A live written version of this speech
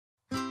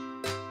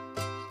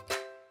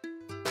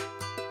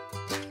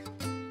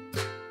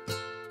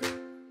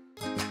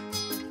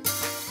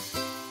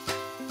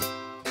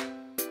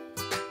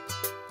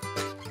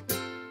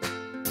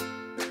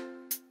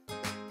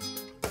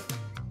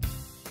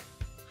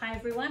Hi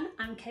everyone,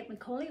 I'm Kate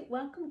McCauley.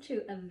 Welcome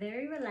to a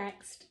very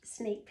relaxed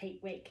sneak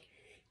peek week.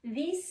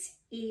 This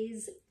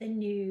is the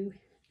new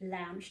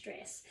lounge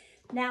dress.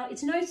 Now,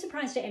 it's no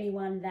surprise to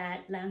anyone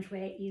that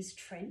loungewear is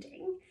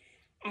trending,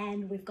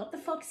 and we've got the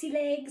foxy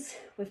legs,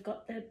 we've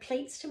got the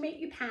pleats to meet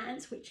your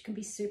pants, which can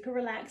be super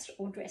relaxed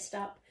or dressed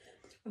up.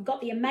 We've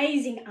got the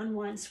amazing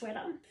unwind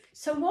sweater.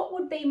 So what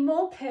would be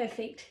more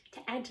perfect to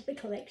add to the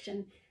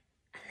collection?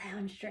 A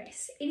lounge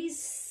dress. It is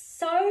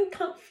so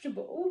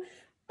comfortable,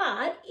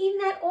 but in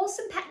that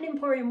awesome pattern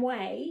Emporium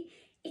way,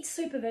 it's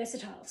super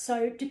versatile.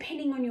 So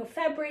depending on your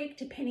fabric,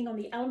 depending on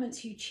the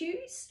elements you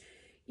choose,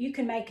 you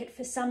can make it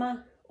for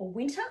summer or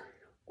winter,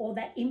 or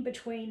that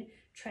in-between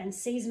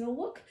trans-seasonal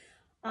look.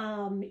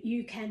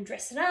 You can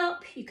dress it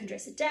up, you can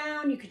dress it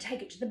down, you can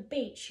take it to the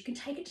beach, you can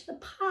take it to the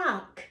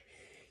park.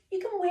 You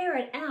can wear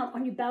it out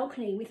on your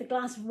balcony with a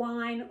glass of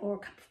wine or a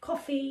cup of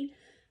coffee,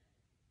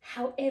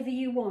 however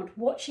you want,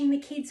 watching the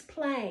kids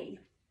play,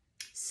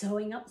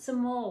 sewing up some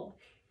more,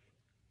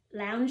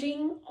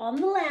 lounging on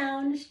the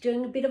lounge,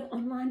 doing a bit of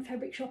online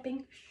fabric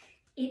shopping.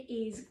 It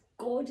is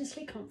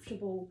gorgeously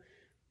comfortable,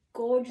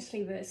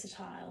 gorgeously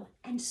versatile,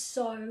 and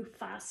so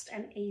fast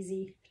and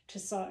easy to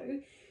sew.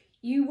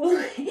 You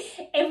will,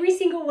 every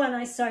single one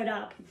I sewed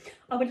up,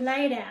 I would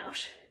lay it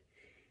out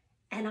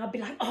and I'd be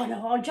like, oh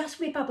no, I'll just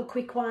whip up a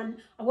quick one.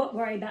 I won't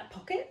worry about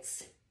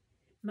pockets.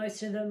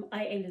 Most of them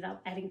I ended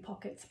up adding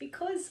pockets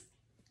because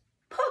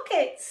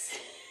pockets,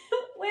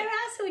 where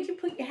else would you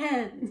put your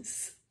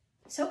hands?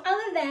 So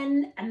other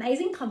than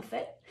amazing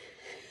comfort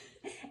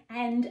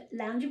and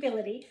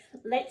loungeability,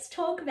 let's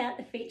talk about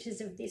the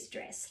features of this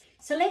dress.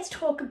 So let's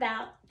talk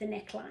about the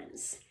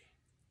necklines.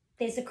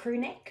 There's a crew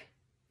neck,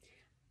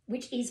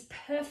 which is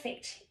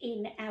perfect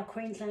in our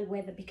Queensland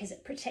weather because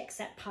it protects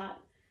that part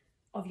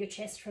of your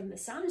chest from the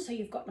sun. So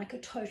you've got like a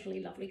totally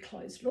lovely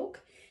closed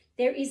look.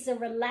 There is a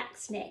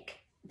relaxed neck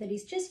that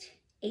is just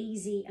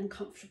easy and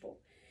comfortable.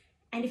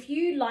 And if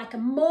you like a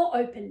more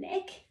open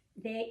neck,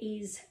 there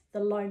is the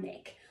low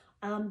neck.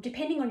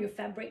 Depending on your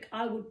fabric,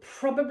 I would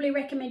probably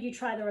recommend you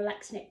try the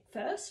relaxed neck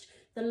first.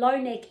 The low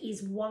neck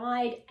is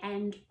wide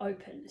and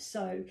open,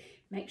 so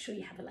make sure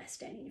you have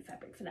elastin in your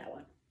fabric for that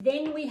one.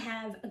 Then we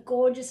have a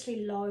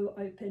gorgeously low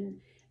open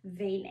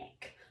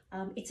V-neck.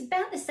 It's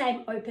about the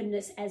same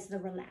openness as the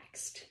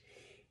relaxed.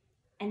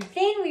 And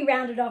then we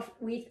round it off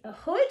with a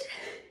hood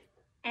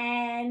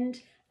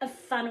and a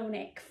funnel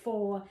neck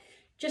for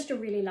just a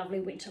really lovely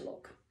winter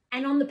look.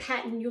 And on the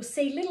pattern, you'll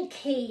see little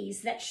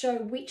keys that show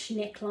which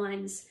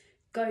necklines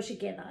go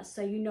together,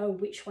 so you know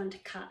which one to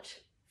cut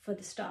for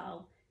the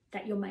style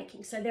that you're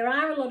making. So there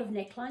are a lot of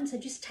necklines, so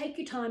just take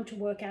your time to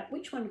work out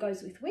which one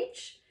goes with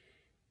which,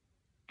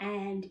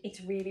 and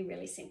it's really,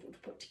 really simple to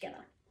put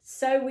together.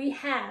 So we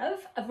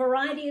have a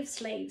variety of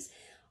sleeves.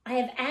 I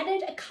have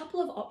added a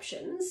couple of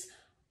options,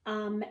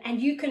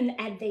 and you can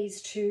add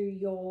these to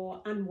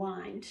your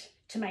unwind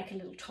to make a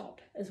little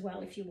top as well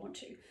if you want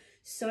to.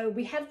 So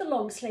we have the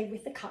long sleeve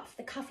with the cuff.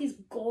 The cuff is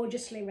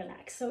gorgeously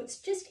relaxed, so it's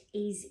just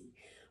easy.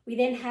 We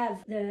then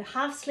have the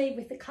half sleeve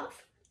with the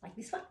cuff, like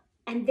this one.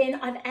 And then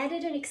I've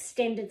added an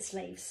extended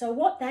sleeve. So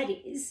what that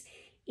is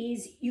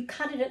you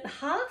cut it at the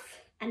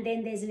half and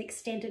then there's an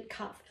extended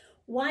cuff.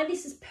 Why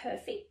this is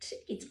perfect,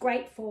 it's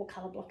great for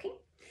colour blocking,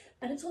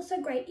 but it's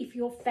also great if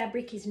your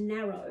fabric is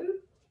narrow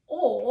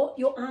or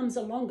your arms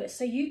are longer,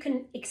 so you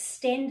can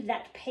extend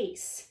that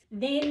piece.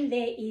 Then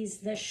there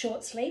is the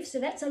short sleeve. So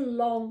that's a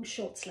long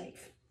short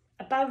sleeve.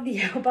 Above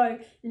the elbow,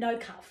 no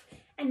cuff.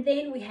 And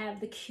then we have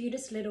the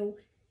cutest little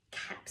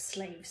cap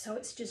sleeve. So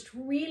it's just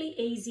really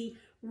easy,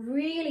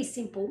 really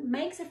simple,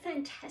 makes a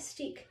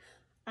fantastic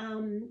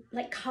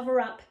like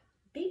cover up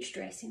beach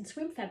dress in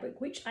swim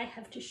fabric, which I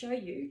have to show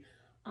you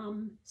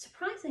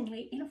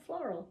surprisingly in a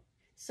floral.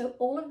 So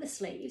all of the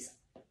sleeves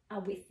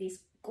are with this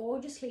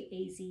gorgeously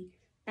easy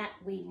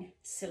batwing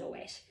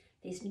silhouette.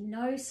 There's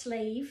no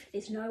sleeve,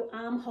 there's no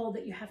armhole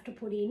that you have to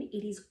put in.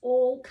 It is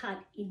all cut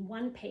in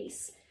one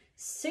piece,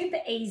 super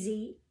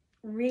easy,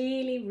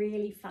 really,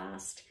 really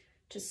fast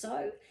to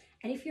sew.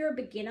 And if you're a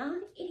beginner,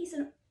 it is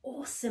an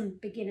awesome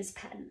beginner's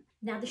pattern.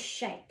 Now the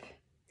shape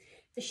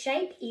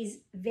is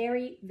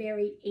very,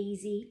 very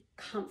easy,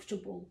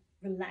 comfortable,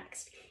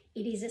 relaxed.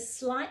 It is a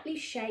slightly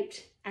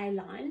shaped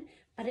A-line,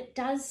 but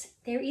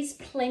there is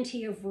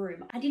plenty of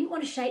room. I didn't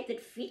want a shape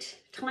that fit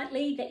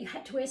tightly, that you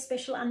had to wear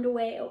special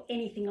underwear or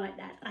anything like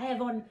that. I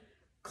have on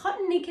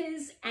cotton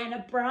knickers and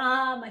a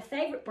bra, my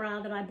favorite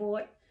bra that I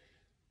bought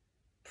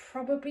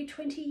probably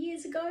 20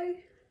 years ago.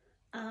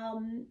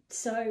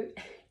 So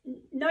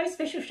no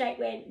special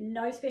shapewear,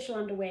 no special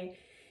underwear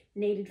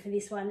needed for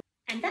this one.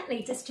 And that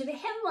leads us to the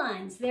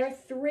hemlines. There are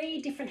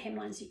 3 different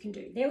hemlines you can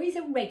do. There is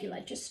a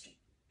regular, just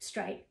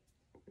straight,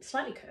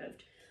 slightly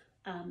curved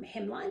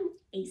hemline,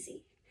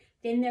 easy.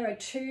 Then there are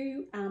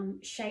 2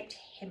 shaped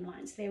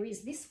hemlines. There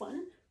is this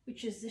one,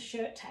 which is the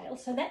shirt tail.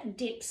 So that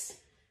dips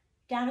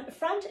down at the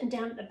front and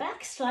down at the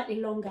back, slightly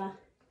longer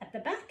at the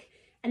back.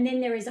 And then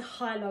there is a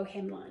high-low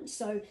hemline.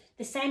 So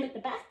the same at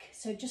the back,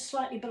 so just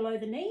slightly below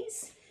the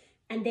knees.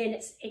 And then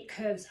it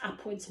curves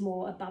upwards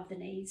more above the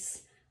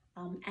knees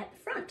at the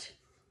front.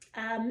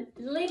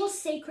 Little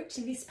secret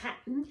to this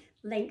pattern,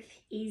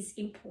 length is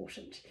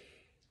important.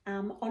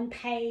 On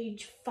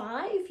page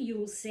 5,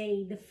 you'll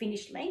see the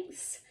finished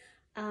lengths.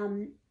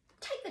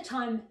 Take the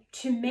time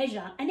to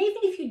measure, and even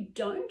if you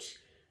don't,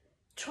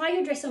 try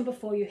your dress on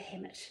before you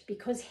hem it,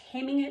 because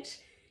hemming it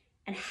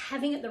and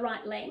having it the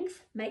right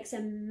length makes a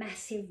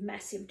massive,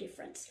 massive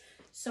difference.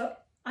 So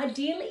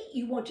ideally,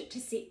 you want it to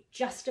sit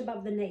just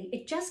above the knee.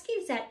 It just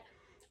gives that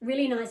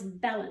really nice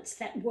balance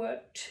that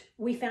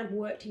we found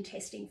worked in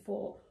testing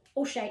for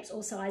all shapes,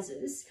 all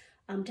sizes,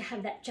 to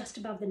have that just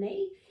above the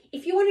knee.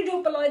 If you want to do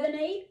it below the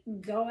knee,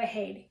 go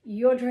ahead.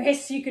 Your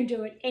dress, you can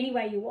do it any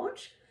way you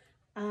want.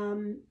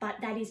 But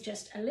that is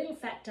just a little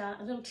factor,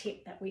 a little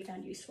tip that we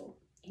found useful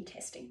in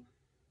testing.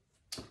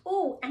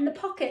 Oh, and the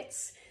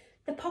pockets.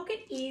 The pocket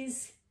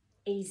is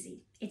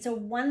easy. It's a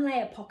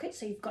 1-layer pocket,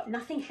 so you've got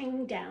nothing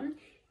hanging down.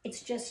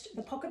 It's just,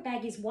 the pocket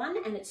bag is one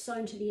and it's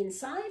sewn to the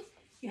inside.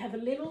 You have a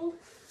little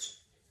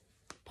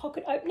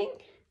pocket opening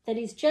that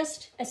is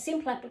just a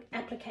simple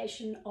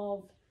application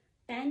of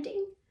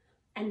banding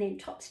and then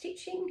top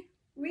stitching.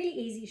 Really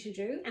easy to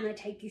do, and I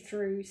take you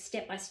through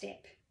step by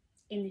step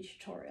in the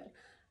tutorial.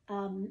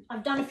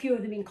 I've done a few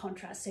of them in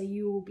contrast, so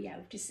you will be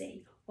able to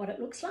see what it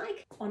looks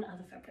like on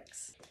other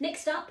fabrics.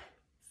 Next up,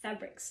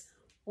 fabrics.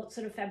 What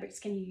sort of fabrics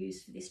can you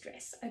use for this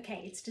dress?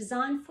 Okay, it's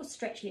designed for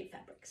stretch knit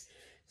fabrics.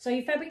 So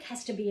your fabric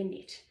has to be a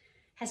knit,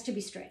 has to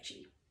be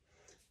stretchy.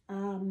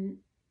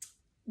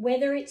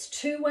 Whether it's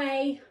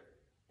 2-way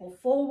or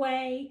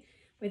 4-way,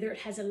 whether it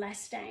has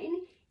elastane,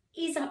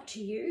 is up to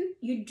you.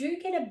 You do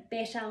get a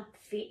better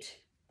fit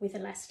with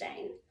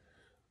elastane.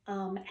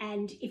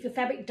 And if your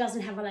fabric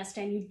doesn't have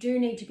elastane, you do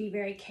need to be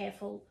very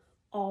careful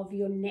of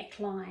your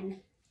neckline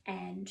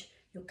and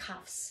your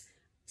cuffs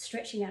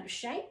stretching out of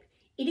shape.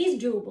 It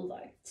is doable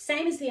though.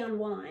 Same as the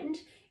unwind,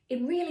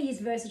 it really is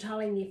versatile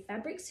in the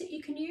fabrics that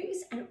you can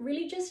use, and it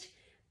really just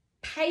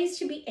pays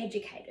to be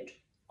educated.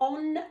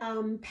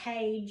 On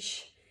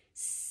page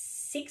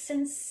 6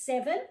 and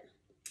 7,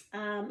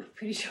 I'm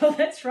pretty sure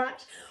that's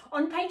right.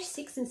 On page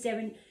 6 and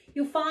 7,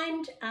 you'll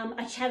find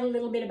I chat a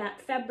little bit about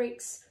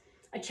fabrics.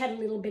 I chat a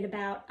little bit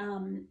about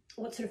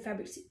what sort of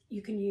fabrics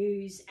you can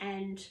use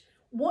and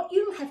what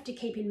you'll have to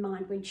keep in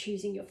mind when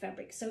choosing your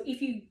fabric. So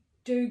if you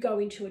do go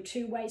into a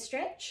 2-way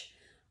stretch,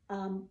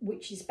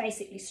 which is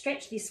basically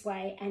stretch this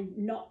way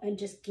and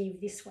just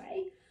give this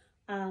way,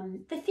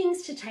 the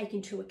things to take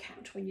into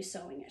account when you're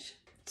sewing it.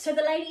 So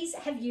the ladies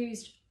have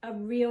used a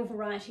real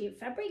variety of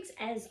fabrics,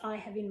 as I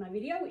have in my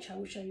video, which I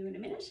will show you in a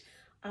minute.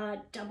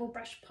 Double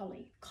brush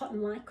poly,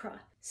 cotton lycra,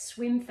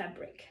 swim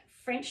fabric,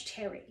 French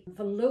terry,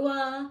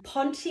 velour,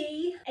 ponte.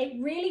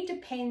 It really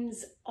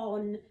depends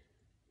on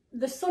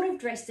the sort of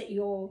dress that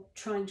you're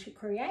trying to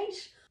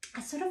create.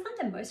 I sort of find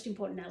the most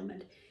important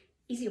element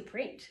is your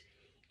print.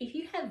 If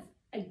you have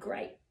a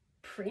great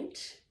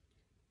print,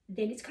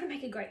 then it's going to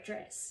make a great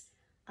dress.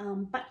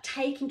 But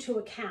take into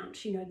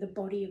account, you know, the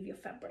body of your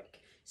fabric.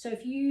 So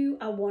if you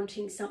are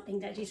wanting something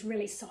that is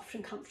really soft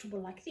and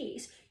comfortable like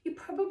this, you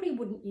probably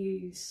wouldn't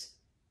use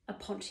a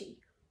ponte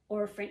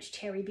or a French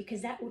terry,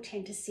 because that will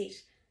tend to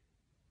sit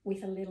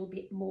with a little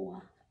bit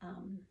more,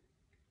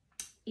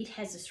 it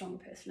has a stronger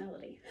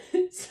personality.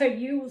 So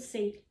you will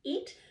see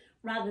it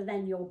rather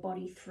than your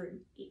body through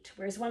it.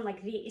 Whereas one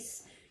like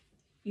this,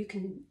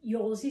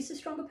 yours is a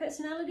stronger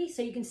personality,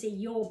 so you can see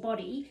your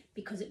body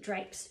because it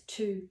drapes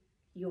to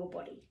your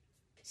body.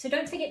 So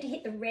don't forget to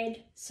hit the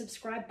red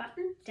subscribe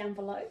button down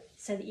below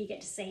so that you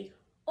get to see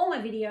all my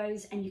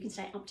videos and you can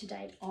stay up to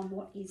date on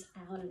what is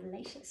our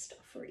latest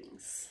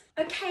offerings.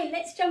 Okay,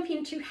 let's jump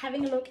into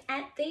having a look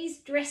at these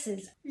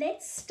dresses.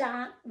 Let's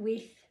start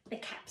with the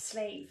cap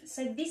sleeve.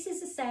 So this is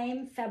the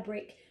same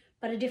fabric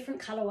but a different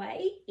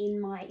colorway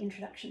in my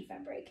introduction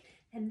fabric,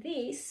 and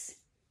this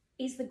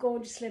is the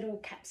gorgeous little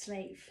cap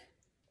sleeve.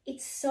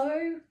 It's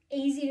so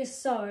easy to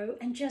sew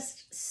and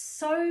just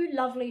so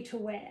lovely to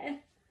wear.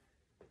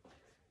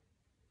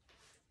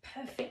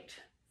 Perfect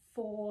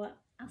for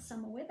our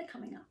summer weather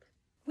coming up.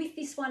 With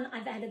this one,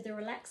 I've added the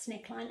relaxed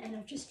neckline and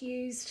I've just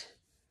used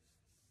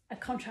a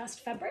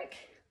contrast fabric,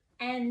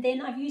 and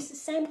then I've used the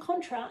same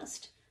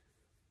contrast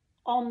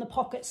on the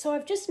pocket. So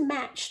I've just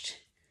matched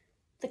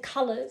the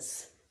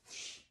colors.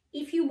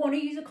 If you want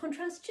to use a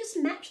contrast, just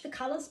match the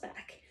colors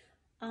back.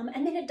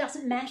 And then it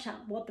doesn't matter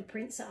what the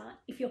prints are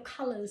if your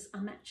colors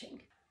are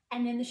matching.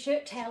 And then the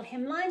shirt tail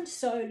hemline,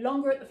 so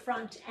longer at the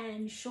front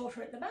and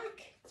shorter at the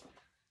back.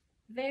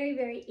 Very,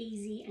 very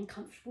easy and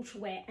comfortable to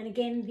wear. And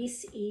again,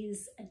 this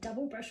is a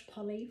double brush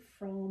poly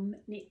from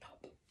Knit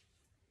Pop.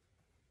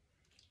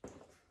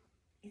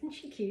 Isn't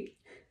she cute?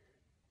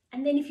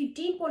 And then if you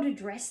did want to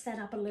dress that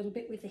up a little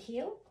bit with a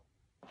heel,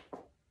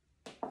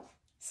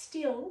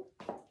 still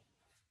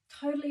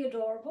totally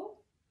adorable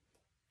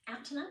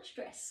out to lunch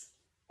dress.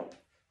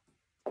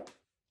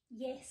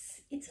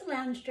 Yes, it's a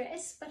lounge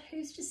dress, but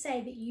who's to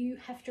say that you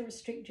have to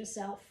restrict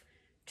yourself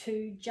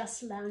to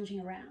just lounging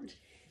around?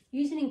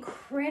 Use an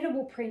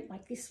incredible print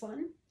like this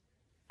one,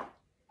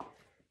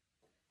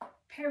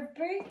 pair of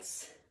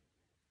boots,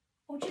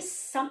 or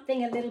just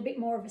something a little bit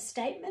more of a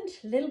statement,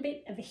 a little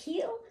bit of a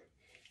heel,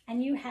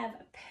 and you have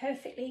a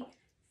perfectly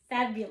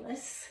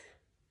fabulous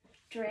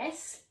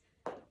dress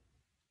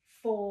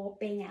for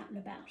being out and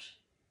about.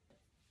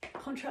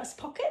 Contrast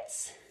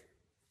pockets,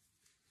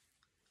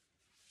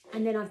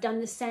 and then I've done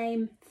the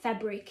same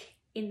fabric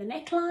in the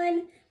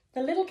neckline,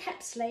 the little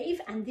cap sleeve,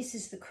 and this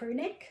is the crew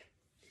neck.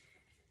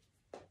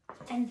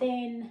 And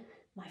then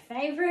my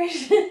favorite,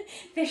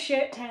 the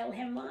shirt tail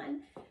hemline.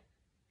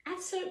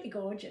 Absolutely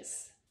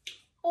gorgeous.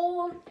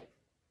 Or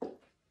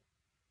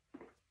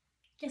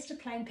just a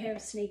plain pair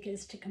of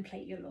sneakers to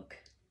complete your look.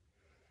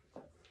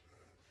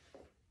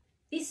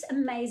 This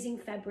amazing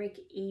fabric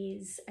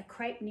is a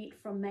crepe knit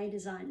from May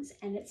Designs,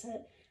 and it's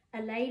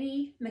a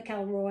Lady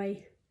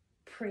McElroy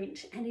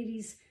print, and it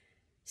is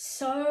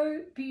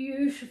so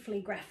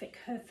beautifully graphic.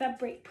 Her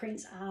fabric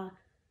prints are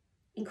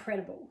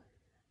incredible.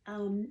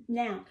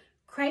 Now,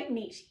 crepe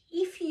knit,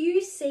 if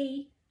you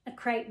see a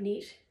crepe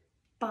knit,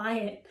 buy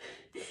it.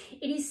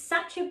 It is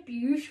such a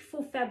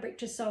beautiful fabric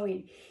to sew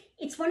in.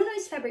 It's one of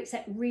those fabrics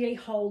that really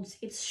holds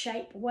its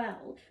shape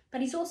well,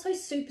 but is also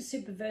super,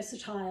 super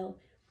versatile,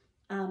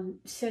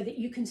 so that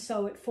you can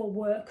sew it for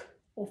work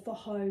or for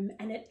home,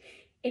 and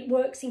it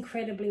works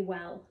incredibly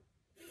well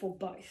for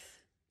both.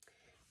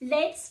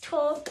 Let's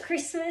talk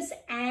Christmas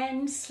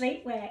and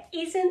sleepwear.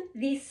 Isn't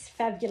this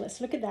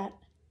fabulous? Look at that.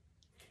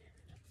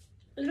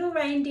 Little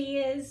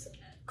reindeers,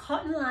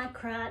 cotton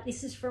lycra.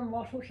 This is from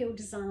Wattle Hill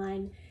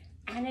Design,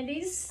 and it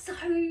is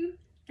so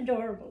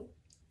adorable.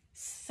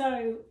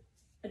 So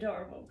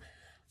adorable.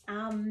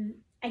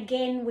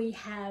 Again, we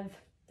have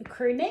the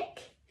crew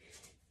neck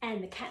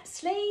and the cap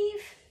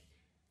sleeve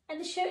and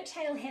the shirt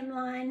tail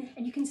hemline,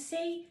 and you can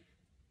see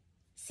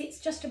sits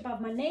just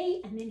above my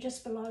knee and then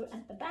just below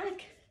at the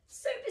back.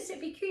 Super,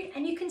 super cute.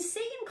 And you can see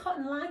in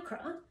cotton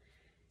lycra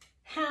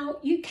how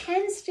you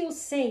can still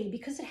see,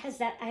 because it has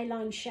that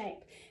A-line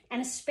shape,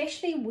 and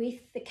especially with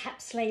the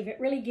cap sleeve, it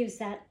really gives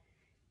that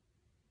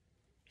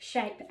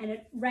shape and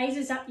it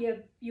raises up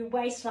your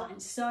waistline.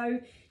 So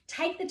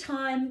take the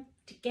time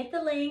to get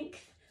the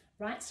length,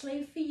 right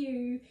sleeve for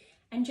you,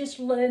 and just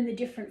learn the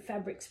different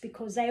fabrics,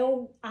 because they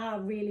all are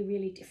really,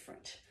 really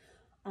different.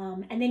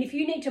 And then if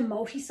you need to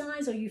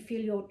multi-size, or you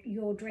feel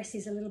your dress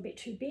is a little bit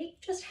too big,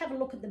 just have a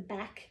look at the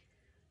back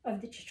of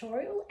the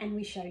tutorial and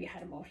we show you how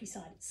to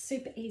multi-size. It's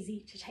super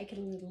easy to take it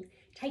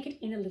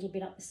in a little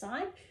bit up the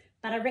side.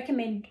 But I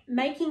recommend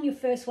making your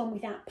first one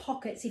without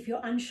pockets if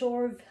you're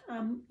unsure of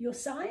your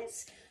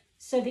size,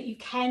 so that you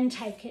can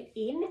take it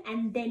in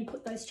and then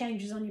put those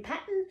changes on your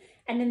pattern,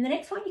 and then the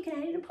next one you can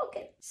add in a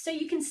pocket. So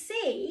you can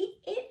see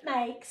it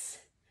makes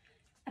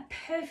a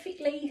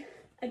perfectly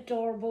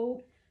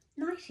adorable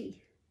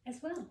nightie as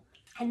well.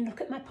 And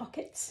look at my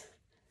pockets.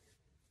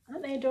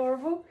 Aren't they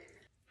adorable?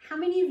 How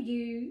many of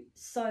you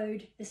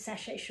sewed the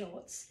sachet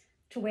shorts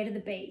to wear to the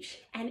beach,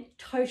 and it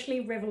totally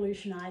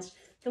revolutionized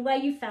the way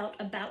you felt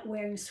about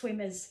wearing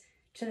swimmers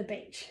to the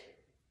beach?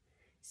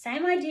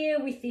 Same idea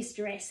with this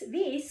dress.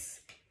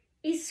 This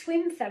is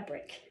swim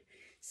fabric.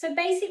 So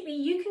basically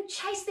you can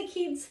chase the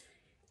kids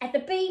at the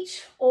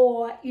beach,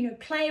 or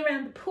play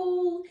around the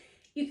pool.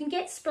 You can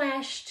get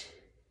splashed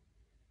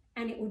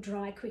and it will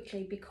dry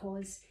quickly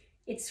because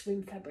it's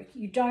swim fabric.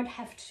 You don't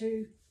have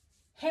to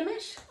hem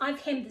it.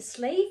 I've hemmed the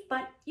sleeve,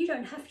 but you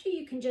don't have to.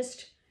 You can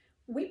just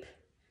whip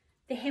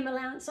the hem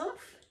allowance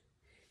off.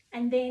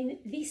 And then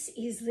this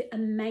is the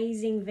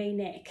amazing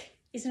V-neck.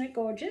 Isn't it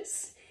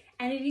gorgeous?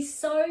 And it is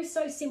so,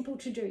 so simple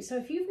to do. So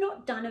if you've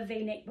not done a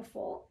V-neck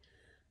before,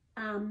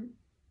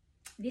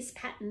 this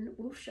pattern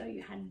will show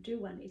you how to do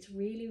one. It's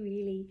really,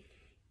 really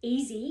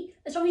easy,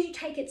 as long as you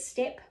take it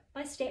step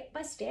by step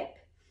by step.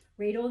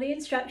 Read all the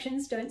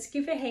instructions, don't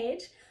skip ahead,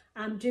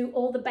 do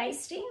all the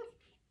basting.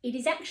 It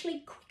is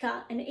actually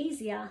quicker and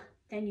easier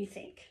than you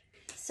think.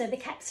 So the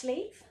cap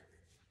sleeve,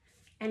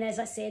 and as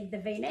I said, the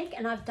V-neck,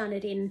 and I've done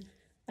it in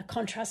a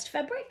contrast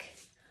fabric.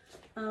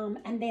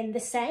 And then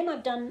the same,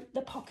 I've done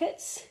the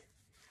pockets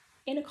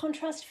in a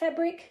contrast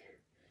fabric.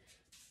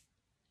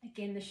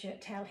 Again, the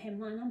shirt tail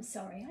hemline, I'm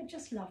sorry, I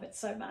just love it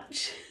so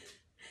much.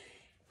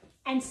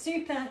 And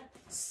super,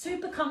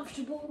 super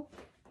comfortable.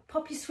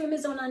 Pop your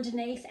swimmers on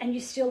underneath and you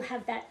still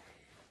have that,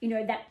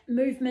 that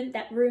movement,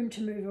 that room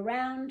to move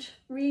around.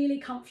 Really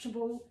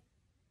comfortable,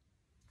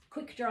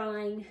 quick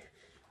drying,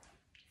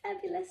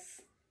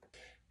 fabulous.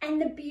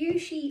 And the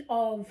beauty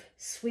of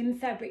swim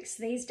fabrics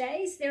these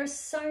days, there are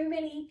so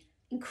many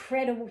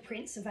incredible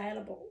prints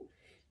available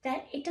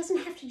that it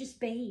doesn't have to just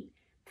be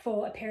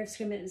for a pair of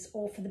swimmers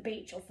or for the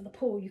beach or for the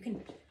pool. You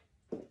can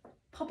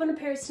pop on a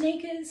pair of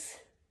sneakers,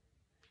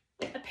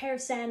 a pair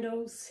of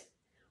sandals,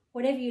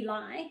 whatever you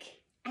like,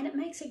 and it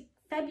makes a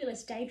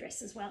fabulous day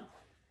dress as well.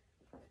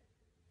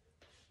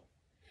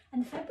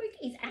 And the fabric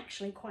is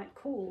actually quite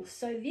cool.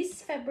 So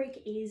this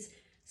fabric is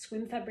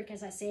swim fabric,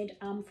 as I said,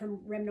 from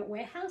Remnant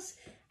Warehouse.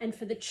 And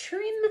for the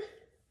trim,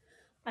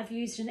 I've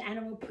used an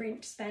animal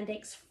print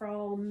spandex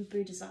from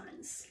Boo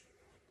Designs.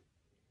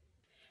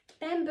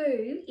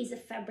 Bamboo is a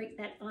fabric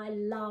that I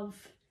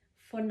love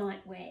for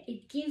nightwear.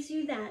 It gives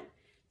you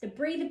the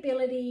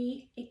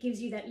breathability, it gives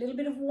you that little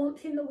bit of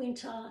warmth in the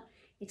winter,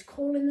 it's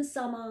cool in the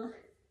summer,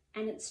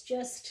 and it's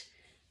just,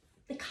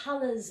 the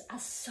colors are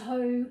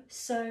so,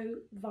 so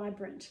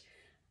vibrant.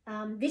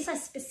 This I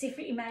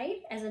specifically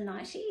made as a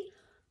nightie.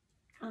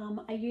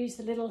 I used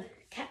the little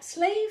cap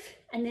sleeve,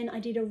 and then I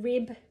did a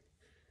rib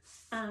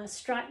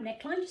striped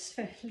neckline just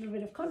for a little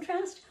bit of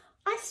contrast.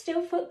 I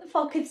still put the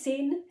pockets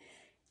in,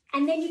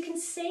 and then you can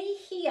see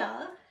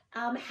here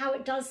how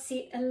it does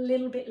sit a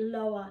little bit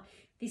lower.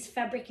 This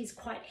fabric is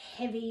quite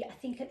heavy. I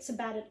think it's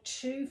about a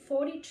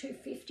 240,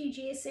 250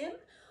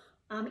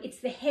 GSM. It's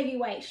the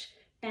heavyweight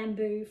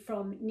bamboo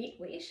from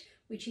Knitwit,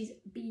 which is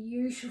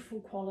beautiful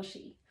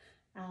quality.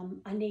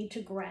 I need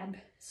to grab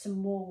some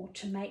more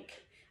to make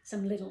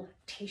some little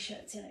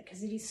t-shirts in it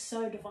because it is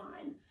so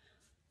divine.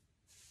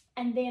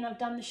 And then I've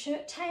done the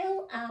shirt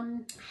tail. I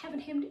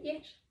haven't hemmed it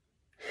yet.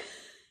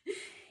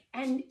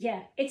 And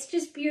yeah, it's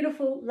just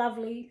beautiful,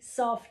 lovely,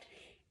 soft,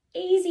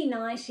 easy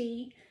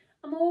nightie.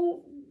 I'm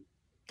all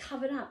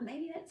covered up.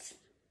 Maybe that's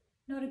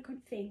not a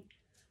good thing.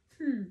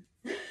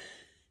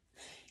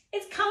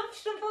 It's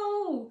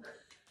comfortable.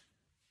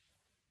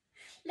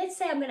 Let's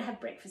say I'm going to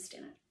have breakfast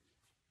in it.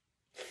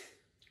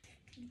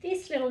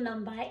 This little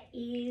number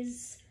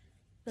is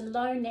the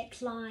low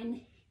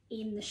neckline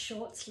in the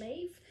short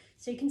sleeve.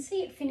 So you can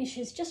see it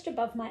finishes just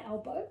above my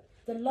elbow.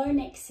 The low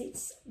neck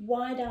sits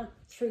wider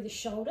through the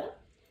shoulder,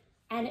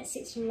 and it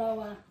sits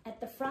lower at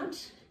the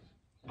front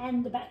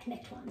and the back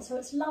neckline. So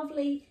it's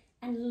lovely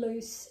and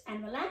loose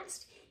and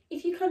relaxed.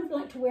 If you kind of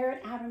like to wear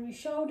it out on your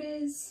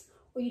shoulders,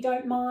 or you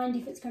don't mind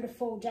if it's going to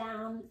fall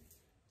down,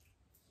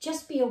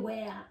 just be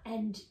aware.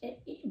 And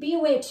be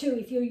aware too,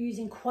 if you're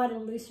using quite a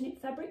loose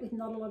knit fabric with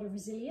not a lot of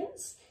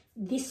resilience,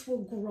 this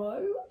will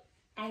grow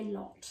a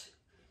lot.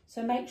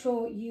 So make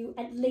sure you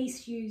at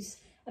least use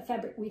a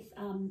fabric with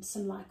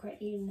some lycra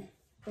in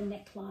the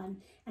neckline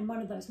and one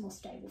of those more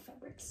stable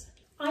fabrics.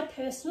 I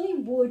personally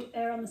would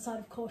err on the side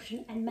of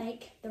caution and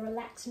make the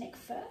relaxed neck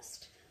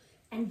first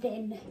and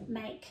then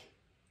make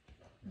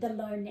the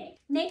low neck.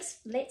 Next,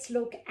 let's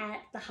look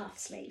at the half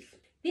sleeve.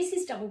 This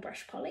is double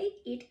brush poly.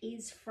 It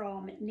is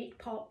from Knit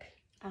Pop.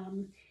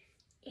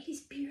 It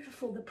is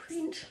beautiful, the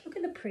print. Look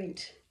at the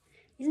print.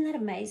 Isn't that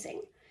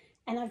amazing?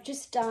 And I've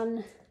just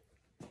done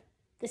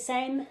the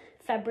same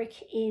fabric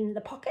in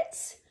the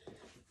pockets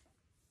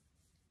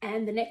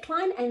and the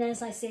neckline. And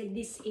as I said,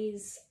 this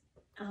is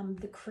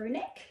the crew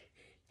neck.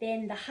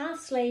 Then the half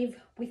sleeve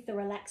with the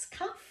relaxed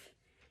cuff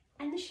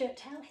and the shirt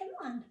tail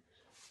hemline.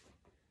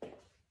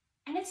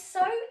 And it's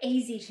so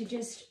easy to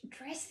just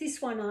dress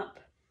this one up,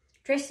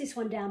 dress this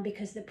one down,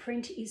 because the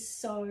print is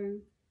so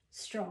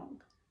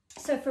strong.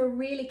 So for a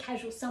really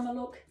casual summer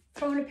look,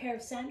 throw in a pair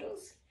of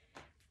sandals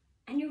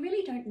and you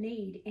really don't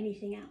need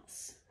anything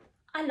else.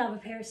 I love a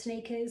pair of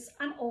sneakers.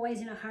 I'm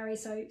always in a hurry,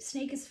 so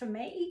sneakers for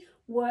me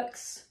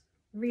works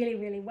really,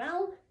 really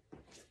well.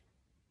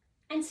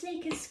 And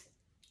sneakers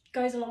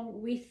goes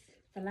along with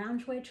the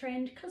loungewear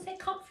trend because they're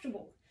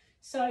comfortable.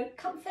 So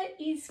comfort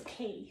is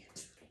key.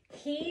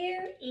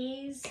 Here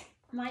is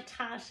my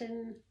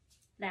tartan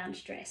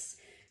lounge dress.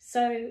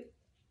 So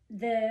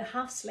the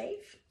half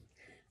sleeve,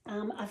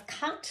 I've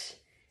cut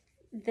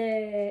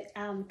the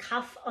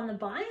cuff on the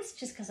bias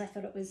just because I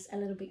thought it was a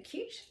little bit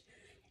cute.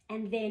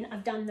 And then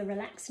I've done the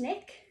relaxed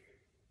neck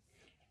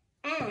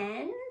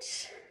and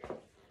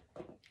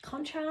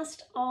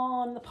contrast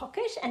on the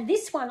pocket. And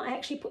this one, I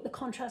actually put the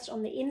contrast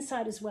on the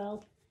inside as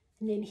well.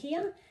 And then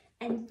here.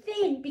 And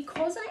then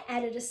because I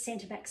added a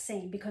center back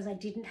seam, because I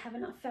didn't have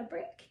enough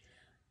fabric,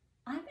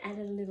 I've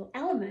added a little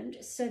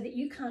element so that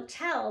you can't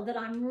tell that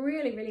I'm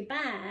really, really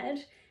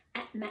bad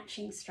at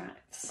matching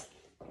stripes.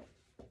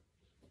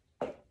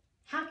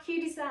 How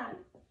cute is that?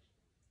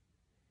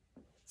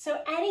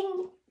 So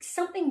adding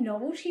something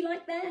novelty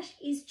like that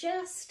is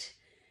just,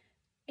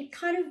 it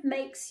kind of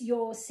makes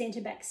your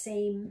center back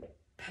seam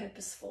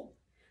purposeful,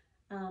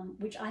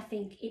 which I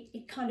think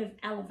it kind of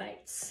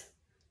elevates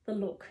the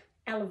look,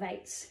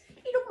 elevates.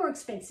 You look more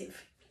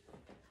expensive.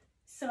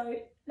 So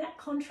that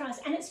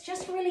contrast, and it's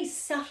just really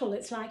subtle.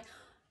 It's like,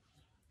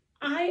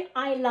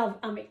 I love,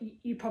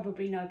 you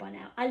probably know by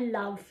now, I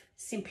love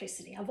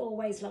simplicity. I've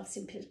always loved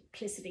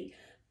simplicity,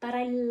 but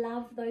I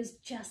love those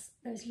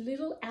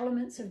little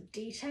elements of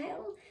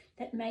detail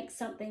that make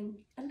something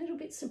a little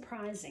bit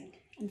surprising.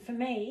 And for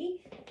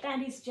me,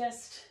 that is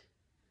just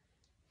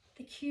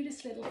the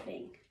cutest little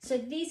thing. So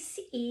this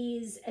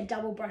is a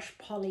double brush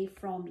poly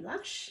from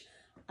Lush,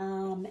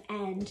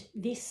 and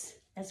this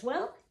as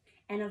well.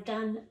 And I've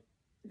done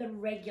the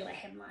regular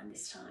hemline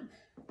this time.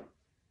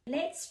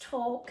 Let's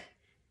talk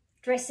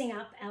dressing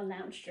up our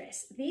lounge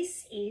dress.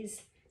 This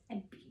is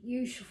a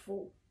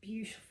beautiful,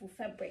 beautiful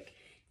fabric.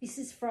 This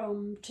is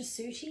from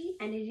Tessuti,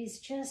 and it is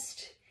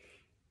just,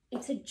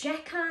 it's a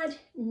jacquard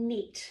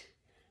knit.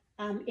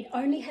 It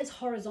only has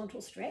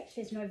horizontal stretch.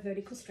 There's no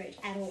vertical stretch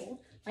at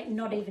all, like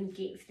not even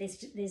give.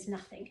 There's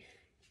nothing.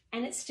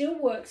 And it still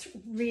works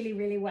really,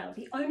 really well.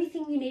 The only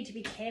thing you need to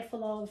be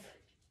careful of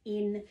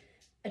in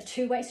a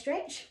two-way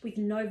stretch with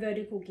no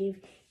vertical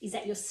give is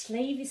that your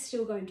sleeve is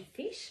still going to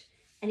fit.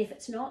 And if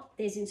it's not,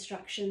 there's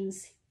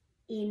instructions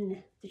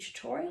in the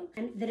tutorial,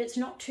 and that it's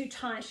not too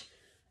tight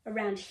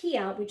around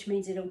here, which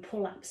means it'll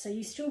pull up. So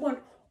you still want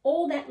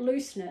all that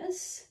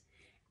looseness,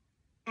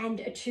 and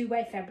a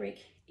two-way fabric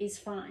is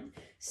fine.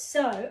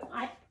 So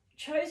I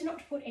chose not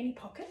to put any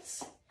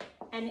pockets,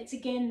 and it's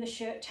again the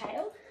shirt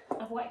tail.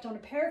 I've worked on a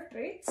pair of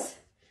boots,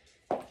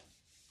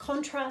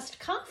 contrast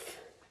cuff,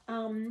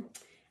 and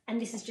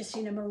this is just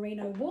in a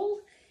merino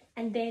wool,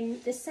 and then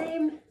the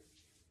same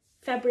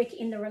fabric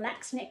in the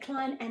relaxed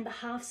neckline and the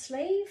half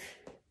sleeve.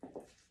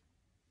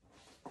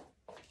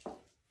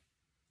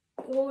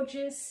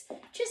 Gorgeous,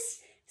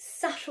 just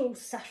subtle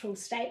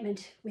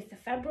statement with the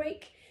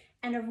fabric,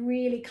 and a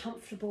really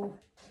comfortable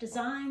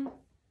design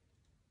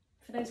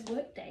for those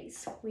work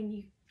days when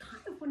you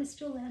kind of want to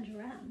still lounge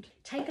around.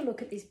 Take a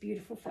look at this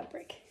beautiful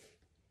fabric.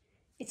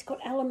 It's got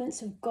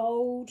elements of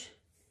gold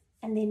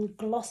and then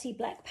glossy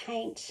black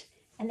paint,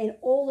 and then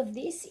all of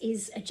this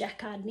is a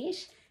jacquard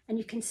knit, and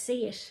you can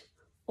see it,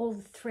 all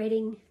the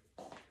threading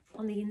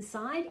on the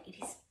inside. It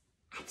is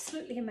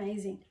absolutely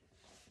amazing.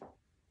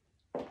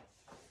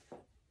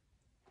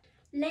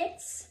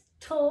 Let's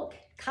talk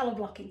colour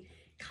blocking.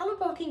 Colour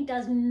blocking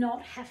does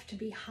not have to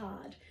be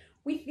hard.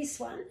 With this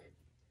one,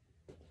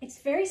 it's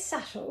very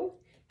subtle,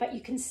 but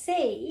you can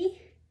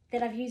see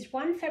that I've used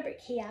one fabric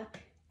here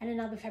and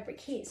another fabric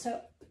here.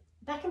 So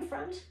back and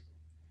front,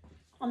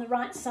 on the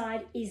right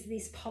side is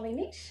this poly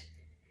knit,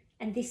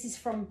 and this is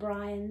from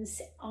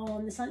Brian's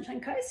on the Sunshine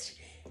Coast.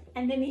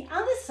 And then the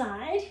other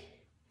side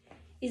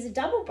is a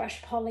double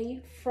brush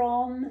poly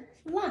from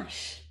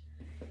Lush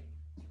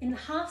in the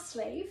half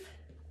sleeve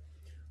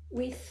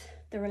with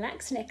the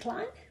relaxed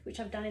neckline, which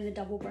I've done in the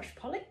double brush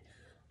poly,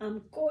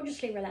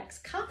 gorgeously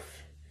relaxed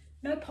cuff,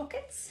 no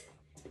pockets,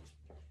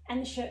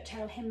 and the shirt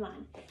tail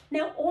hemline.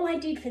 Now, all I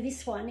did for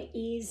this one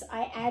is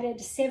I added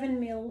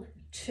 7mm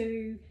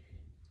to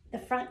the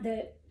front,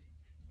 the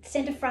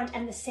center front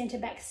and the center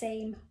back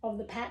seam of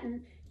the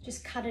pattern,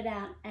 just cut it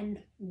out and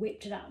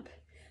whipped it up.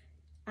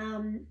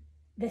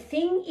 The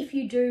thing, if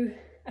you do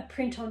a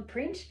print on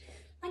print,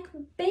 like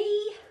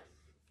be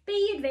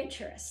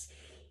adventurous.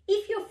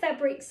 If your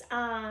fabrics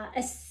are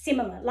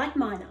similar, like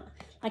mine are,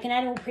 like an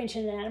animal print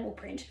and an animal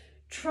print,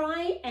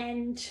 try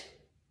and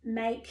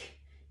make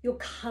your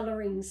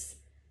colorings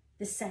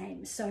the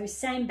same. So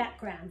same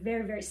background,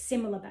 very, very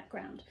similar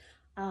background.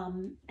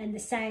 And the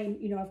same,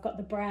 you know, I've got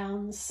the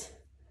browns,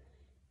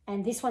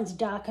 and this one's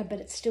darker, but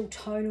it's still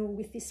tonal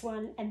with this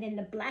one. And then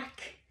the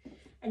black,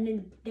 and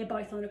then they're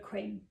both on a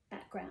cream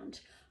background.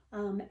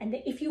 And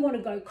if you want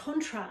to go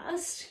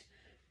contrast,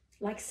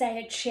 like say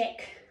a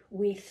check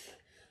with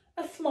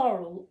a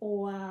floral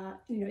or,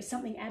 you know,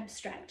 something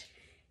abstract,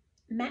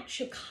 match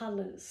your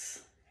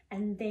colors,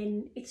 and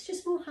then it's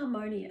just more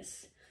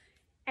harmonious.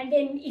 And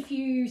then if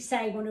you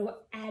say want to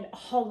add a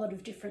whole lot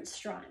of different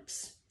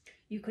stripes,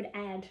 you could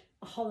add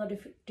a whole lot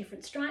of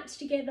different stripes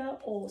together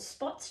or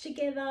spots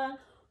together,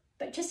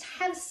 but just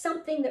have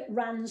something that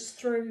runs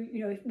through,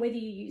 you know, whether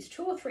you use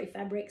 2 or 3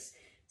 fabrics,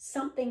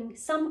 something,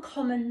 some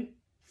common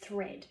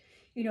thread.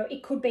 You know,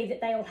 it could be that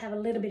they all have a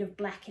little bit of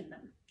black in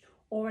them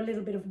or a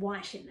little bit of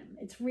white in them.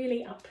 It's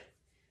really up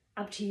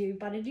to you,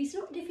 but it is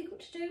not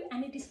difficult to do,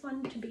 and it is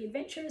fun to be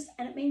adventurous,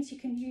 and it means you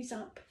can use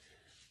up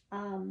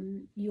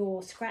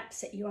your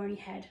scraps that you only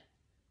had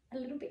a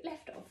little bit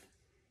left of.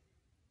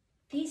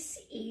 This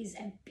is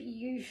a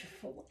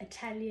beautiful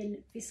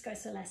Italian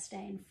viscose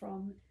elastane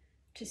from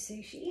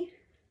Tessuti,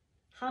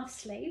 half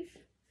sleeve.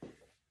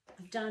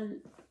 I've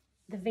done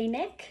the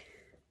V-neck,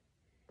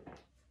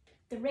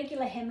 the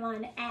regular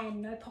hemline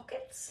and no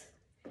pockets,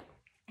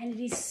 and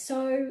it is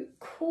so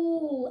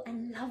cool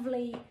and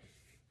lovely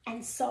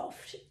and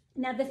soft.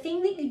 Now, the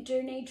thing that you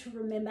do need to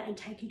remember and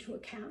take into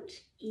account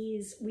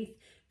is with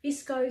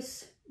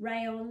viscose,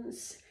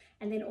 rayons,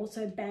 and then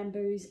also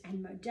bamboos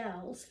and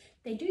modals,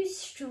 they do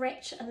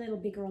stretch a little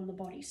bigger on the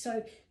body.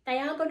 So they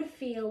are going to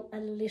feel a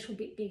little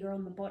bit bigger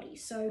on the body.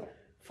 So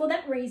for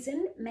that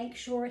reason, make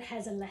sure it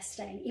has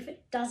elastane. If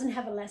it doesn't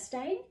have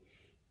elastane,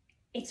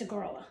 it's a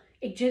grower.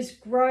 It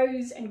just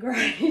grows and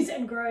grows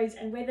and grows.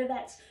 And whether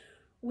that's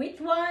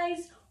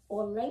widthwise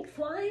or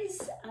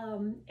lengthwise,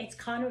 it's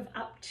kind of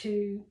up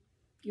to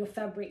your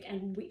fabric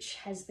and which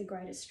has the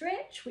greatest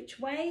stretch, which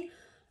way.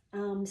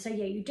 So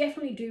yeah, you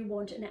definitely do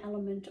want an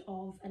element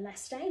of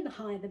elastane, the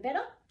higher the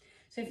better.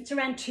 So if it's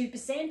around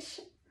 2%,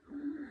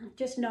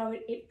 just know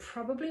it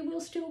probably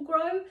will still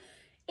grow.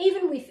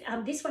 Even with,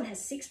 this one has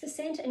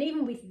 6%, and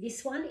even with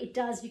this one, it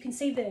does, you can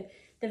see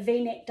the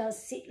V-neck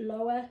does sit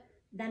lower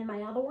than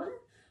my other one,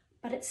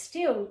 but it's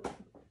still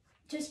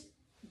just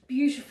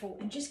beautiful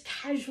and just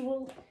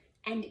casual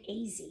and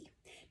easy.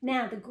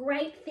 Now, the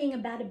great thing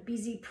about a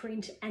busy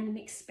print and an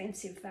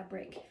expensive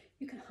fabric,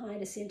 you can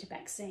hide a center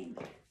back seam.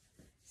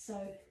 So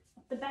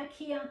at the back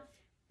here,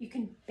 you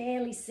can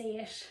barely see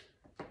it,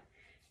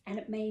 and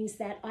it means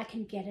that I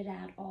can get it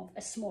out of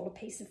a smaller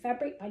piece of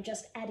fabric by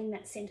just adding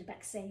that center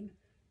back seam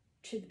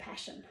to the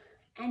pattern.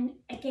 And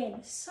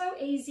again, so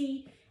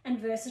easy and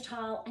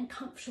versatile and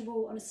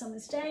comfortable on a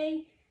summer's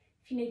day.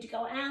 If you need to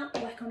go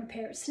out, work on a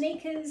pair of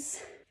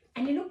sneakers,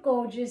 and you look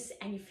gorgeous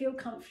and you feel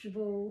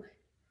comfortable,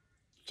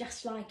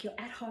 just like you're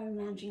at home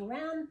lounging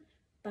around,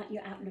 but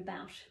you're out and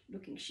about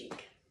looking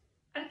chic.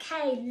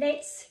 Okay,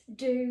 let's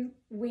do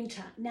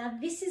winter. Now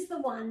this is the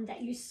one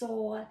that you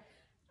saw.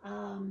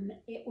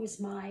 It was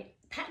my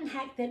pattern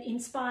hack that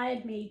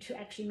inspired me to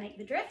actually make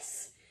the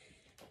dress.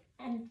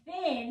 And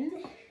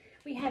then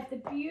we have the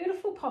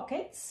beautiful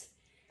pockets.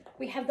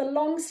 We have the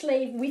long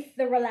sleeve with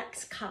the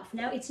relaxed cuff.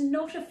 Now it's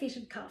not a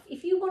fitted cuff.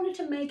 If you wanted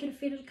to make it a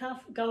fitted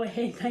cuff, go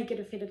ahead, make it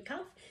a fitted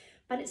cuff.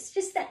 But it's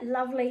just that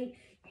lovely,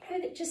 you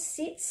know, that just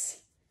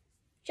sits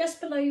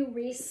just below your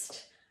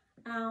wrist.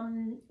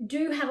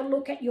 Do have a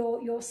look at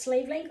your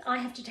sleeve length. I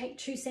have to take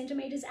 2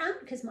 centimeters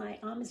out because my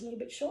arm is a little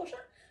bit shorter.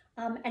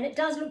 And it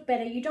does look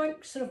better. You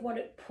don't sort of want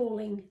it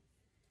pulling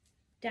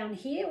down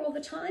here all the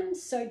time.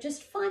 So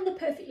just find the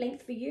perfect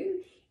length for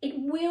you. It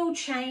will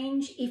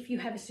change if you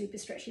have a super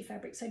stretchy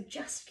fabric. So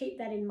just keep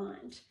that in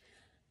mind.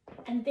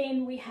 And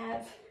then we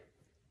have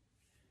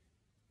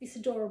this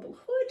adorable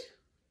hood.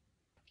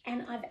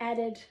 And I've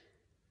added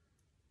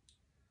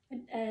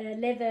a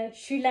leather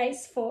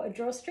shoelace for a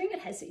drawstring. It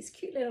has these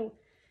cute little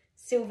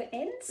silver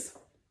ends.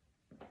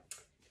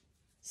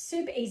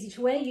 Super easy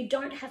to wear. You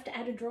don't have to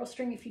add a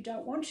drawstring if you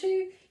don't want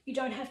to. You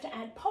don't have to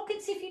add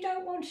pockets if you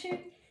don't want to.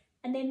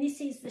 And then this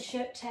is the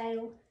shirt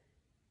tail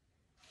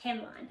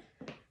hemline.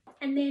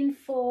 And then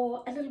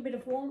for a little bit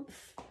of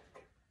warmth,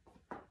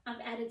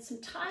 I've added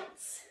some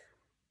tights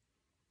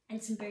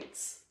and some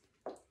boots.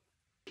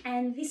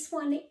 And this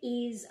one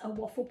is a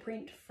waffle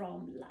print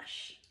from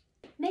Lush.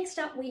 Next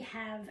up we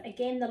have,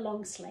 again, the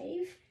long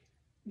sleeve.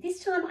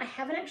 This time I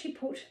haven't actually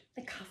put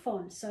the cuff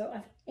on, so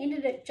I've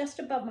ended it just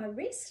above my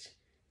wrist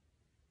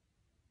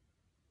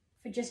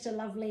for just a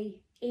lovely,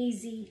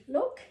 easy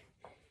look.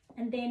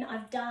 And then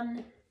I've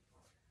done,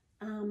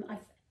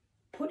 I've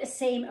put a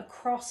seam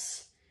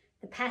across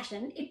the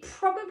pattern. It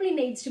probably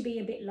needs to be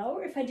a bit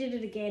lower. If I did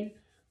it again,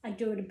 I'd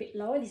do it a bit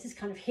lower. This is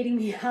kind of hitting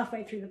me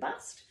halfway through the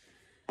bust.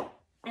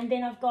 And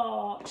then I've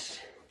got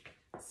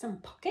some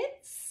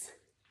pockets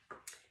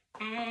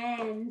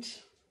and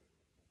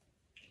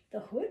the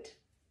hood.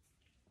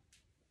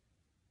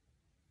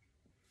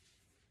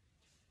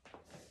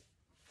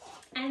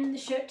 And the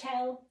shirt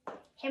tail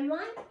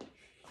hemline.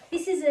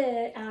 This is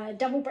a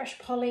double brush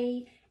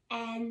poly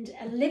and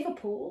a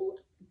Liverpool,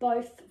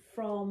 both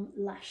from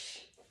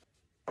Lush.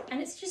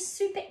 And it's just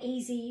super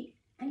easy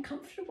and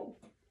comfortable.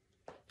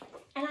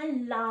 And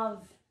I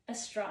love a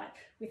stripe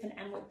with an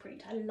animal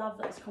print. I love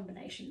those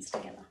combinations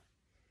together.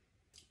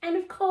 And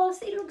of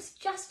course, it looks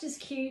just as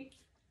cute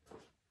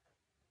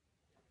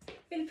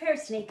with a pair of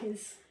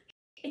sneakers.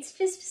 It's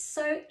just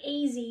so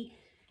easy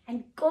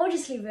and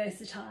gorgeously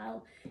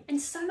versatile and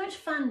so much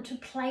fun to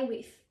play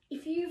with.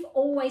 If you've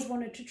always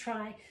wanted to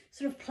try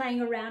sort of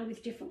playing around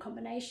with different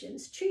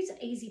combinations, choose an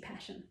easy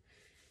pattern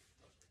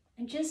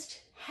and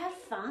just have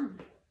fun.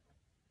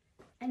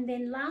 And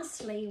then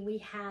lastly, we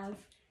have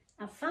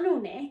a funnel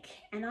neck,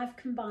 and I've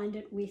combined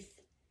it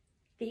with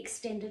the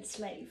extended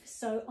sleeve.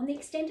 So on the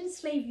extended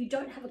sleeve, you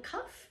don't have a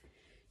cuff,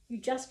 you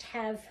just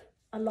have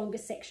a longer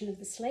section of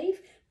the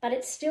sleeve, but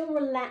it's still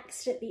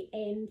relaxed at the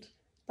end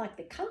like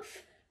the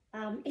cuff.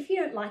 If you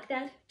don't like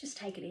that, just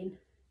take it in.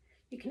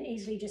 You can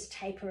easily just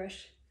taper it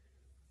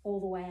all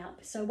the way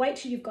up. So wait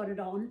till you've got it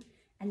on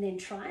and then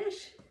try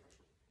it.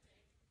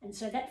 And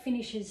so that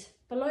finishes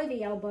below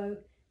the elbow,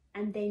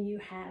 and then you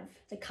have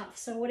the cuff.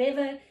 So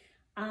whatever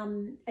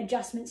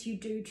adjustments you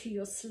do to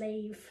your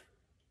sleeve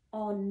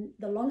on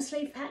the long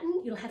sleeve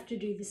pattern, you'll have to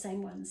do the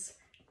same ones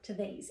to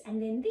these.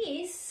 And then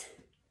this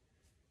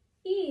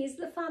is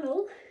the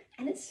funnel,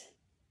 and it's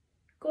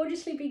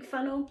gorgeously big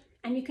funnel,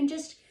 and you can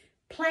just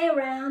play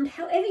around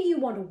however you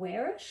want to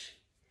wear it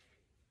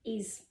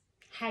is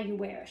how you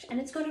wear it. And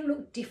it's going to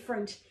look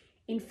different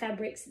in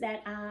fabrics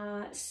that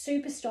are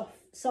super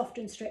soft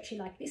and stretchy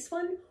like this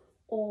one,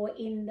 or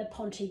in the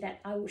ponte that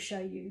I will show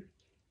you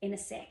in a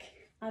sec.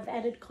 I've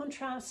added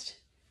contrast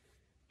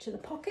to the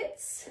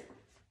pockets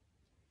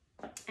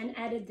and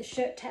added the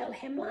shirt tail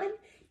hemline.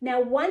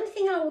 Now, one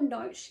thing I will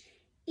note,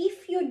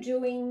 if you're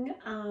doing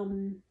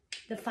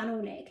the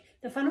funnel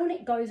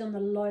neck goes on the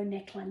low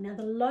neckline. Now,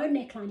 the low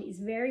neckline is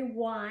very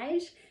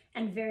wide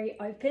and very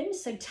open,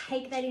 so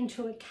take that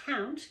into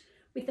account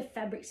with the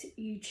fabrics that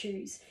you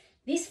choose.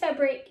 This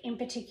fabric in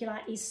particular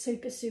is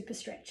super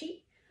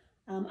stretchy.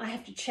 I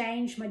have to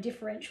change my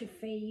differential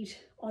feed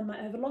on my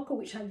overlocker,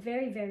 which I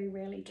very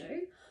rarely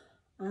do.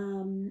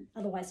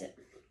 Otherwise it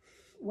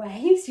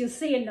waves. You'll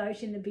see a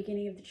note in the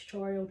beginning of the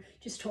tutorial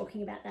just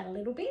talking about that a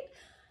little bit.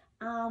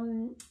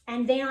 And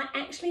then I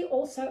actually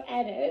also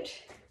added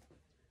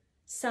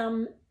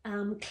some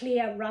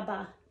clear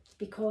rubber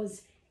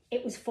because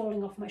it was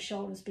falling off my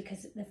shoulders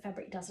because the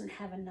fabric doesn't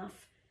have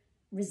enough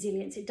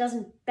resilience. It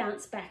doesn't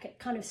bounce back. It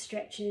kind of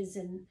stretches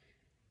and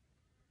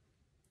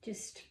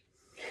just,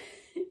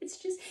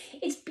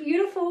 it's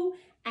beautiful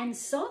and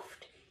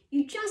soft.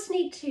 You just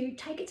need to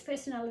take its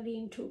personality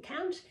into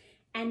account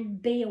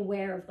and be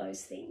aware of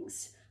those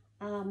things.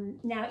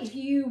 Now, if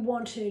you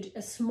wanted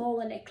a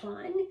smaller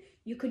neckline,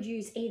 you could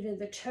use either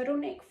the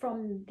turtleneck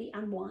from the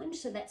unwind,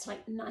 so that's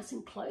like nice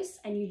and close,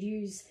 and you'd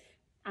use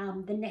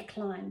the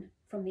neckline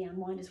from the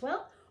unwind as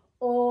well,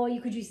 or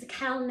you could use the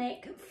cowl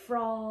neck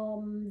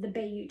from the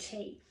BUT.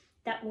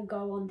 That will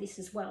go on this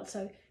as well.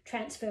 So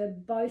transfer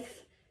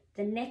both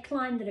the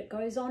neckline that it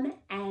goes on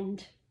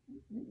and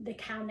the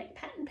cowl neck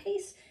pattern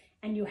piece,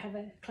 and you'll have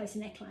a closer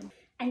neckline.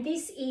 And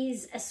this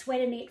is a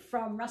sweater knit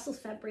from Russell's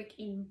Fabric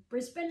in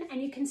Brisbane,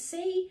 and you can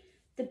see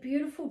the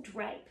beautiful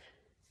drape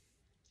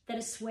that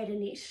a sweater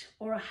knit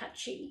or a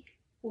hutchie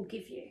will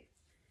give you.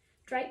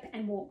 Drape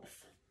and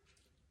warmth.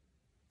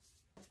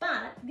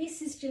 But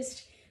this is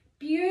just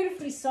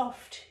beautifully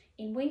soft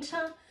in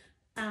winter.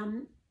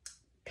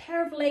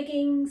 Pair of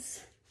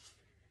leggings,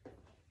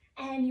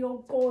 and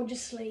you're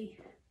gorgeously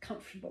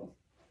comfortable.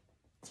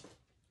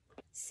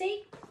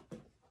 See?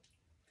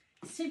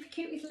 Super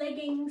cute with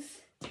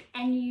leggings,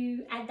 and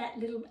you add that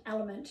little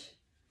element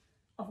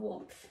of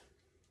warmth.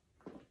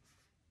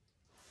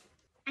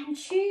 And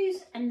choose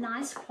a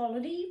nice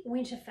quality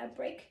winter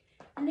fabric,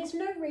 and there's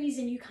no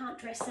reason you can't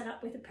dress that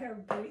up with a pair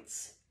of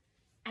boots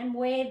and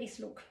wear this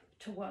look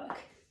to work.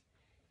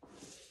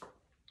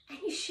 And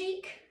you're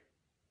chic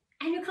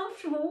and you're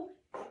comfortable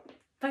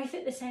both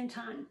at the same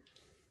time.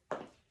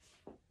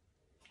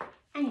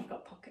 And you've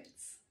got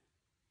pockets.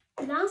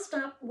 Last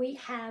up, we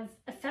have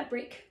a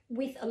fabric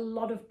with a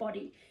lot of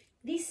body.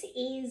 This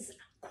is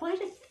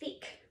quite a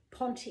thick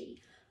ponte.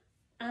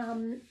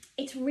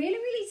 It's really,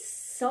 really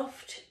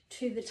soft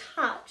to the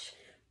touch,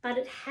 but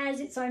it has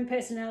its own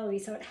personality.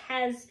 So it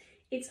has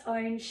its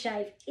own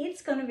shape.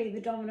 It's going to be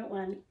the dominant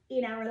one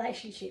in our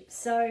relationship.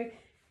 So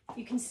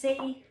you can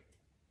see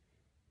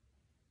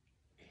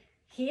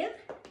here,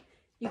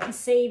 you can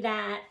see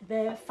that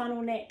the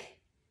funnel neck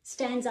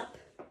stands up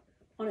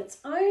on its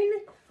own.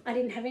 I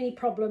didn't have any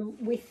problem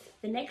with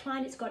the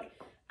neckline. It's got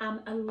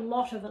a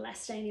lot of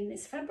elastane in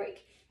this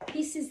fabric.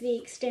 This is the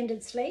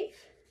extended sleeve,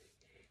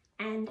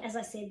 and as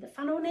I said, the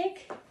funnel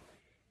neck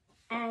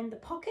and the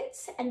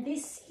pockets, and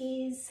this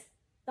is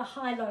the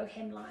high-low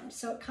hemline.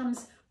 So it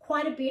comes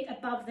quite a bit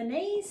above the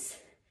knees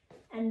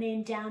and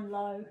then down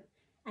low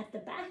at the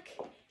back.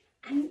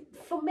 And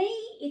for me,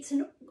 it's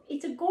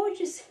a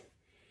gorgeous,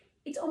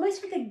 it's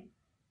almost like a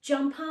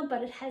jumper,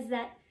 but it has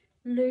that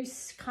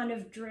loose kind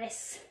of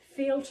dress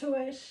feel to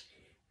it,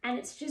 and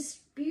it's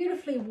just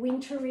beautifully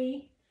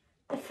wintry.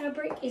 The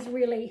fabric is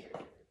really,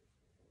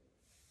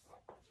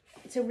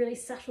 it's a really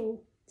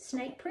subtle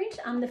snake print.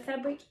 The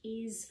fabric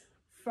is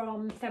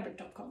from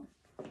fabric.com.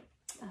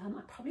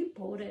 I probably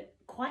bought it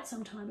quite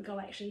some time ago,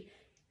 actually.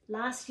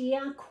 Last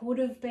year, could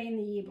have been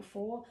the year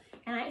before,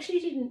 and I actually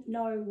didn't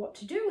know what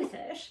to do with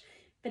it.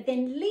 But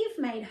then Liv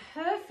made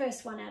her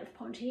first one out of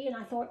ponte, and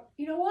I thought,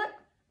 you know what?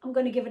 I'm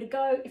going to give it a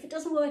go. If it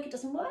doesn't work, it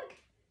doesn't work.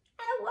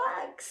 And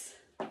it works.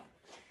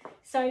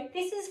 So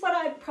this is what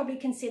I'd probably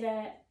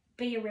consider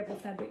be a rebel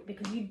fabric,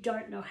 because you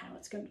don't know how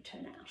it's going to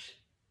turn out.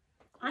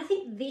 I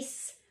think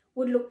this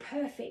would look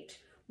perfect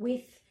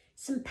with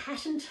some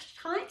pattern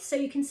tights, so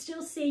you can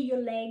still see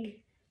your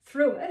leg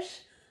through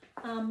it.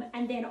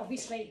 And then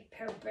obviously a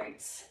pair of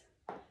boots.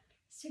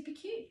 Super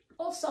cute.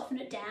 Or soften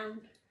it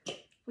down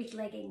with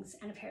leggings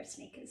and a pair of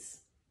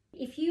sneakers.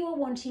 If you are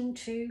wanting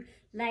to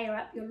layer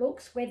up your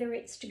looks, whether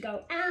it's to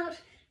go out,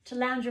 to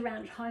lounge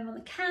around at home on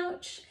the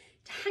couch,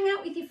 to hang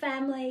out with your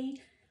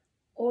family,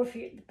 or if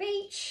you're at the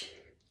beach,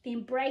 the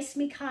Embrace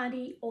Me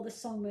cardi or the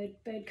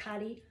Songbird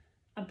cardi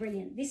are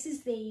brilliant. This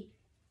is the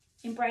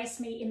Embrace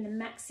Me in the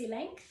maxi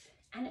length,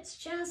 and it's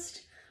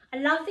just, I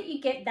love that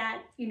you get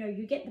that, you know,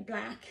 you get the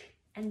black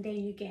and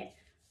then you get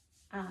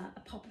a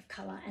pop of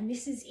colour. And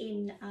this is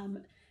in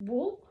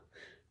wool.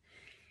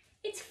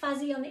 It's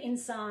fuzzy on the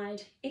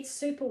inside, it's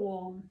super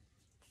warm,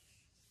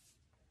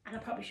 and I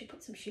probably should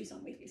put some shoes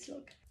on with this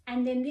look.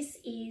 And then this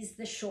is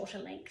the shorter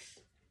length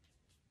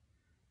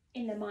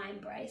in the My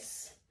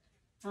Embrace.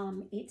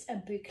 It's a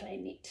boucle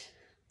knit,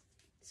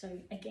 so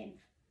again,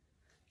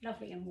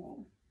 lovely and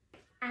warm.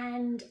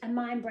 And a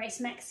My Embrace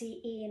maxi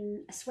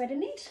in a sweater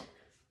knit.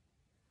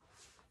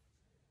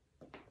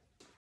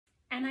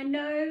 And I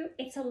know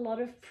it's a lot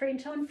of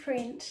print on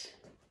print,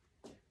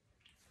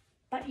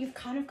 but you've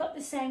kind of got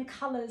the same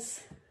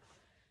colours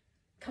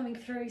coming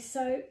through,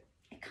 so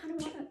it kind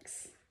of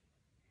works.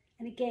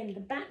 And again, the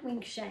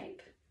batwing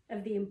shape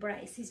of the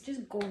Embrace is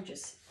just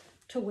gorgeous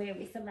to wear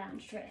with a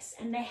lounge dress.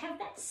 And they have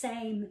that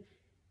same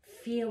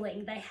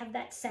feeling, they have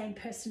that same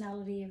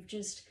personality of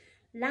just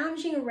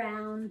lounging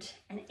around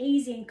and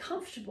easy and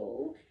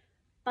comfortable,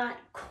 but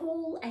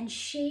cool and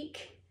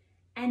chic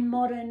and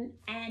modern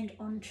and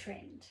on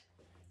trend.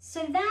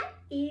 So that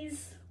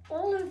is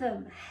all of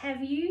them.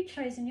 Have you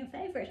chosen your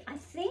favorite? I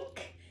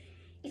think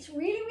it's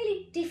really,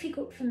 really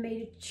difficult for me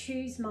to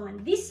choose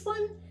mine. This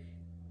one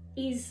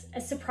is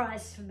a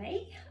surprise for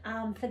me.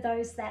 For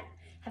those that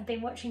have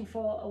been watching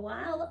for a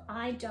while,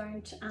 I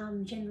don't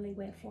generally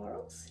wear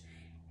florals,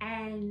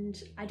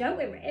 and I don't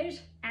wear red,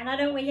 and I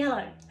don't wear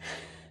yellow.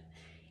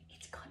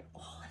 It's got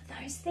all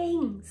of those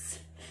things.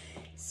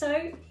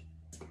 So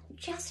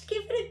just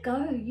give it a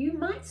go. You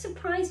might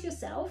surprise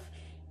yourself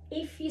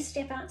if you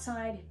step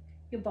outside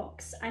your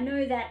box. I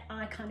know that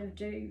I kind of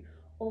do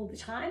all the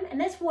time, and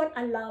that's what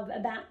I love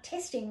about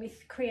testing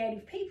with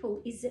creative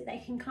people, is that they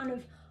can kind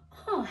of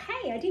oh,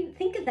 hey, I didn't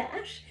think of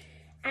that.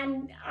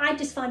 And I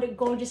just find it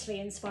gorgeously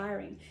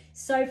inspiring.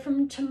 So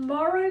from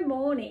tomorrow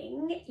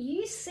morning,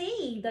 you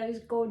see those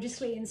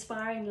gorgeously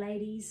inspiring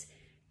ladies'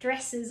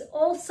 dresses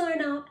all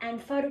sewn up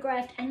and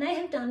photographed, and they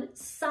have done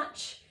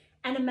such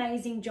an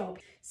amazing job.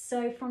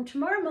 So from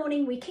tomorrow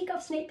morning, we kick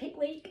off Sneak Peek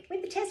Week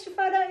with the tester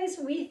photos,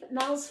 with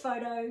Mel's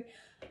photo,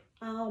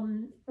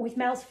 with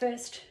Mel's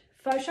first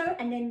photo,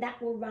 and then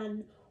that will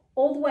run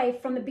all the way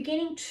from the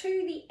beginning to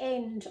the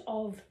end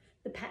of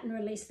the pattern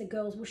release. The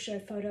girls will show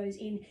photos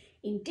in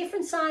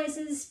different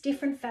sizes,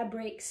 different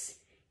fabrics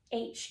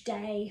each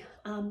day.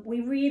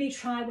 We really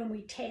try when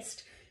we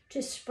test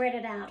to spread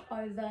it out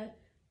over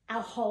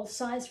our whole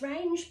size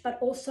range, but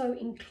also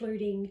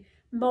including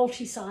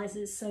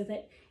multi-sizes so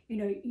that, you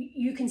know,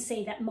 you can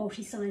see that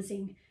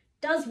multi-sizing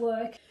does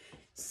work.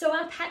 So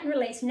our pattern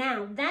release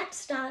now, that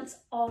starts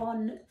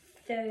on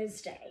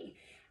Thursday,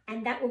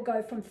 and that will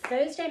go from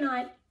Thursday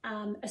night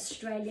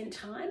Australian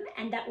time,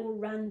 and that will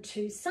run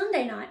to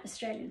Sunday night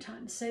Australian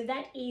time. So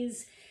that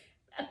is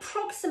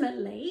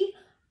approximately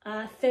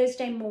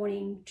Thursday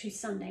morning to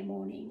Sunday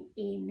morning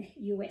in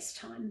US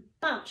time.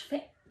 But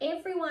for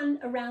everyone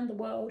around the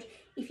world,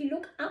 if you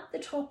look up the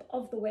top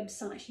of the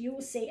website, you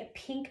will see a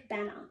pink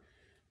banner,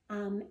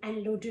 and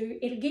it'll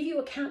give you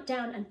a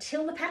countdown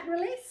until the pattern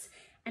release,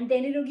 and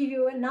then it'll give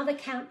you another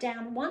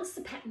countdown once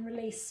the pattern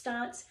release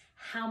starts,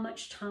 how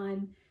much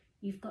time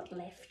you've got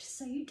left,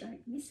 so you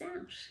don't miss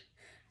out.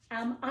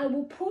 I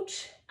will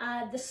put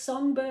the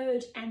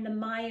Songbird and the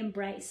My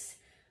Embrace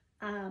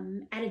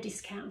at a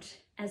discount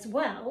as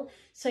well,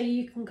 so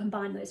you can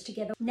combine those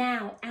together.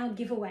 Now, our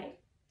giveaway,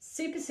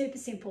 super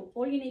simple.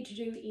 All you need to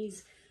do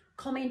is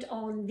comment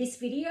on this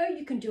video.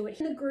 You can do it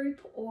in the group,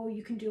 or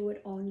you can do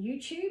it on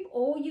YouTube,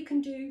 or you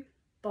can do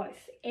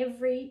both.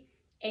 Every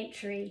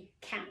entry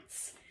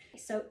counts.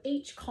 So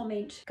each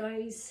comment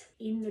goes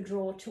in the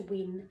draw to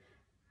win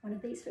one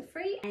of these for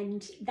free,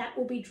 and that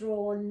will be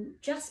drawn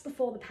just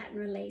before the pattern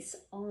release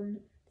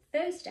on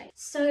Thursday.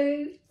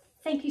 So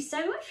thank you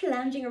so much for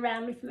lounging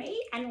around with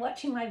me and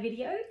watching my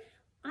video.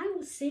 I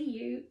will see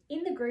you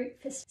in the group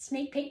for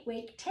Sneak Peek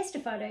Week tester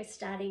photos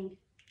starting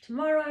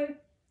tomorrow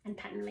and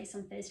pattern release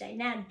on Thursday.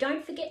 Now,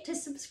 don't forget to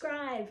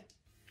subscribe.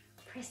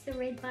 Press the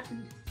red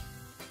button.